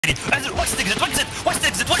Watch the exit, watch the exit, watch the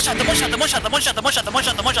exit, one shot them, one shot them, one shot them, one shot them, one shot them, one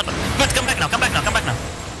shot them, one shot them. Good, come back now, come back now, come back now.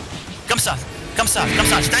 Come south, come south, come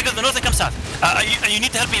south. Stagger the north and come south. You need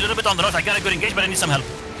to help me a little bit on the north. I got a good engage, but I need some help.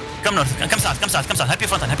 Come north, come south, come south, come south. Help your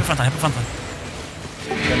front line, help your front line, help your front line.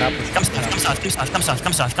 Come south, come south, come south, come south,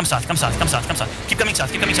 come south, come south, come south, come south, come south. Keep coming south,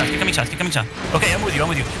 keep coming south, keep coming south, keep coming south. Okay, I'm with you, I'm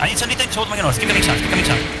with you. I need somebody to hold my north. Keep coming south, keep coming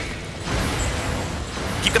south.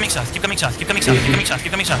 Keep coming south, keep coming south, keep coming south, keep coming south, keep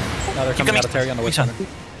coming south. Now they're coming out of Terry on the west side.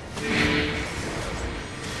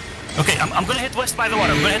 Okay, I'm gonna hit west by the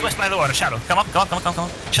water. I'm gonna hit west by the water. Shallow. Come up, come up, come up, come up, come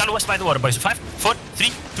up. Shallow west by the water, boys. 5, 4,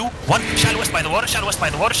 3, 2, 1. Shallow west by the water. Shallow west by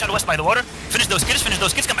the water. Shallow west by the water. Finish those kills. Finish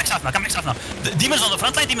those kills. Come back south now. Come back south now. The demons on the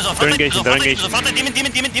front line. Demons on the front line. Demons on the front line. Demons on the front line. Demon,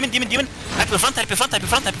 demon, demon, demon, demon, demon. Help your front. Help your front. Help your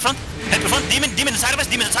front. Help your front. Help your front. Demon, demon inside of us.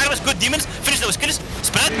 Demons inside of us. Good demons. Finish those kills.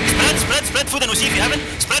 Spread, spread, spread, spread. Food and OC if you haven't.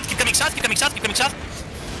 Spread. Keep coming south. Keep coming south. Keep coming south.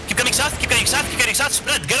 Keep coming south. Keep coming south. Keep coming south.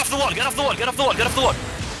 Spread. Get off the wall. Get off the wall. Get off the wall. Get off the wall.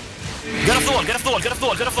 Get off the wall, get off the wall, get off the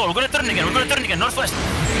wall, get off the wall. We're gonna turn again, we're gonna turn again, northwest.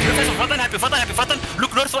 Northwest, front line, happy front line, happy front line. Look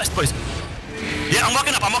northwest, boys. Yeah, I'm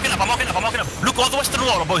walking up, I'm walking up, I'm walking up, I'm walking up. Look on the western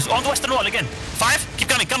wall, boys, on the western wall again. 5, keep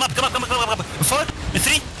coming, come up, come up, come up, come up, come up. 4,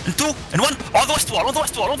 3, and 2, and 1. On the west wall, on the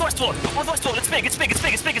west wall, on the west wall, on the west wall. It's big, it's big, it's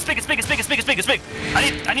big, it's big, it's big, it's big, it's big, it's big, it's big, it's big.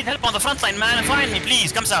 I need help on the front line, man. Find me,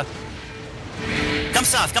 please. Come south. Come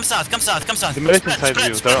south, come south, come south, come south. The military inside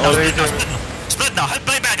you, they're already there. Spread now, help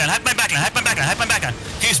my backline, help my backline, help my backline, help my backline.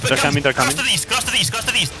 They're coming, they're coming. Cross to the east, cross to the east, cross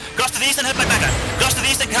to the east, cross to the east and help my backline. Cross to the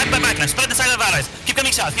east and help my backline. Spread inside of the allies. Keep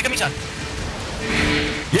coming south, keep coming south.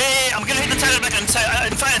 Yeah, I'm gonna hit inside of the backline,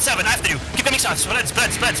 in 5 and 7 after you. Keep coming south, spread, spread,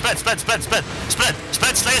 spread, spread, spread, spread, spread, spread,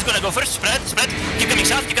 spread. Slayer is gonna go first, spread, spread. Keep coming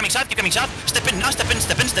south, keep coming south, keep coming south. Step in now, step in,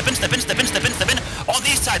 step in, step in, step in, step in, step in, step in. On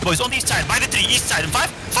the east side, boys, on the east side, by the tree, east side. In 5,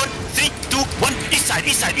 4, 3, 2, 1. East side,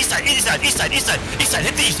 east side, east side, east side, east side, east side, east side.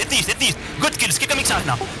 Hit the east, hit the east, hit the east. Good kills, keep coming south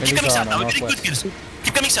now. Keep coming south now, we're getting good kills.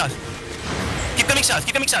 Keep coming south. Keep coming south,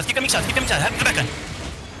 keep coming south, keep coming south, keep coming south. Help the backline.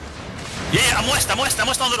 Yeah, I'm west on the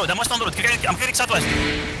road, I'm west on the road. I'm carrying southwest.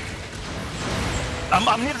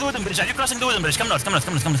 I'm near the wooden bridge. Are you crossing the wooden bridge? Come north, come north,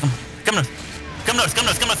 come north, come north, come north. Come north, come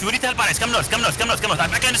north, come north. We need to help allies. Come north, come north, come north, come north. I'm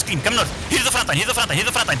back line is clean. Come north. Here's the front line, here's the front line, here's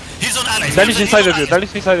the front line. Here's on allies. That is inside of you, that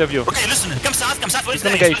is inside of you. Okay, listen. Come south, where is the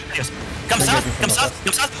engage. Come south, come south,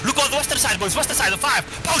 come south. Look on the western side, boys. Western side of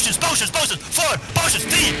 5. Potions, potions, potions. 4, potions.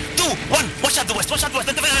 3, 2, 1. One shot the west, one shot the west.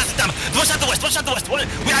 One shot the west, one shot the west.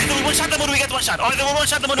 We either one shot them or we get one shot. Or either one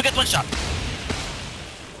shot them or we get one shot.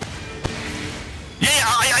 Yeah,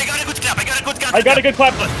 I got a good clap, I got a good clap. I got a good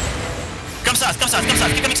clap. Come south, come south, come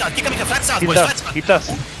south. Keep coming south, keep coming south. Flat south, boys. Flat south. Keep us.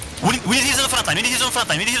 We need his on the front line. We need his on the front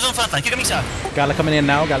line. We need his on the front line. Keep coming south. Gala coming in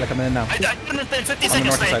now. Gala coming in now. I turn in 50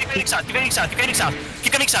 seconds. Keep coming south. Keep coming south. Keep coming south.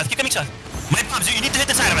 Keep coming south. Keep coming south. My bombs. You need to hit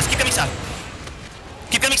inside of us. Keep coming south.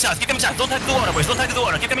 Keep coming south. Keep coming south. Don't hug the water, boys. Don't hug the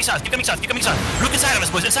water. Keep coming south. Keep coming south. Keep coming south. Look inside of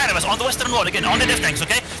us, boys. Inside of us. On the western wall again. On the death tanks.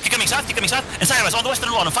 Okay. Keep coming south. Keep coming south. Inside of us. On the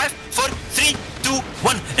western wall. In 5, 4, 3, 2,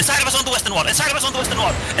 1. Inside of us on the western wall. Inside of us on the western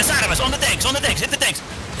wall. Inside of us on the tanks. On the tanks. Hit the tanks.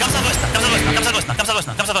 Come southwest now. Come southwest now. Come southwest now. Come southwest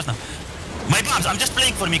now. Come southwest now. My bombs. I'm just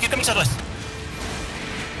playing for me. Keep coming southwest.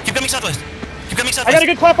 Keep coming southwest. Keep coming southwest. I got a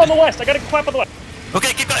good clap on the west. I got a good clap on the west.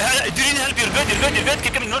 Okay, keep going. Do you need help? You're good. You're good. You're good.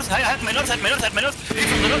 Keep coming north. Help my north. Help my north. Help my north. He's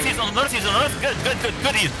on the north. He's on the north. He's on the north. Good. Good. Good.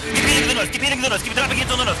 Good. Keep hitting the north. Keep hitting the north. Keep dropping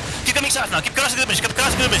into the north. Keep coming south now. Keep crossing the bridge. Keep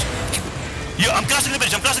crossing the bridge. I'm crossing the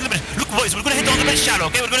bridge. I'm crossing the bridge. Look, boys. We're gonna hit on the bridge shallow.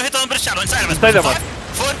 Okay, we're gonna hit on the bridge shallow. Inside of us. 5,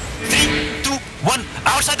 4, 3, 2, 1.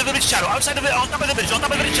 Outside of the bridge shallow. Outside of the. On top of the bridge. On top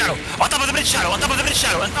of the bridge shallow. On top of the bridge shallow. On top of the bridge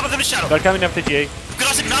shallow. On top of the bridge shallow. They're coming after GA.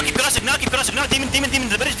 Crossing now. Keep crossing now. Keep crossing now. Demon.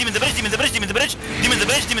 The bridge. Demon. The bridge. Demon. The bridge. Demon. The bridge. Demon. The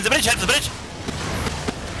bridge. Demon. The bridge. Help the bridge.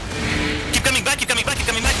 Keep coming back, keep coming back, keep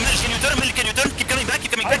coming back. Millie, can you turn? Millie, can you turn? Keep coming back,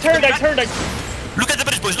 keep coming back. I turned. Look at the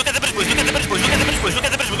bridge, boys. Look at the bridge, boys. Look at the bridge, boys. Look at the bridge, boys. Look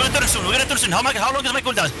at the bridge. We're gonna turn soon. We're gonna turn soon. How long is my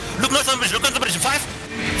cooldown? Look north on the bridge. Look on the bridge. 5,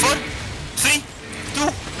 4, 3, 2,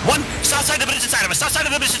 1. South side of the bridge inside of us. South side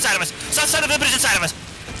of the bridge inside of us. South side of the bridge inside of us.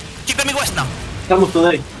 Keep coming west now. Estamos todos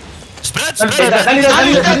aí. Spread. Daniel's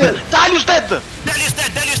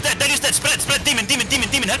dead. Daniel's dead. Spread. Demon.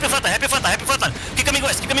 Help your front line. Keep coming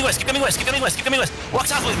west. Walk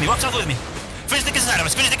south with me. Finish the kills inside of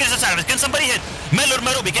us. Can somebody hit Mel or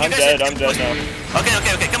Marubi? Can you guys hit? I'm dead now. Okay.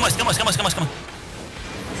 Come west. Come west. Keep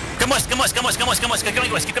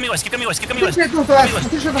coming west.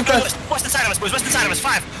 West inside of us, boys. West inside of us.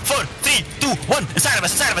 5, 4, 3, 2, 1. Inside of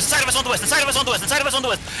us on the west. Inside of us on the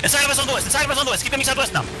west. Keep coming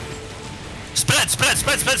southwest now. Spread.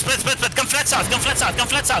 Come flat south.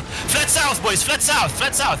 Flat south, boys. Flat south.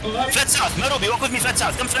 Marubi, walk with me. Flat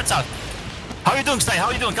south. Come flat south. How are you doing, Stai?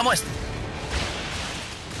 Come west.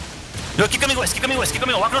 No, keep coming west, keep coming west, keep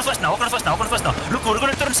coming west. Walk northwest now, walk northwest now, walk northwest now. Look, we're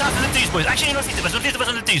gonna turn south in the trees, boys. Actually, northeast of us, northeast of us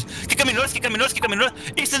in the trees. Keep coming north, keep coming north, keep coming north.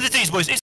 East in the trees, boys. East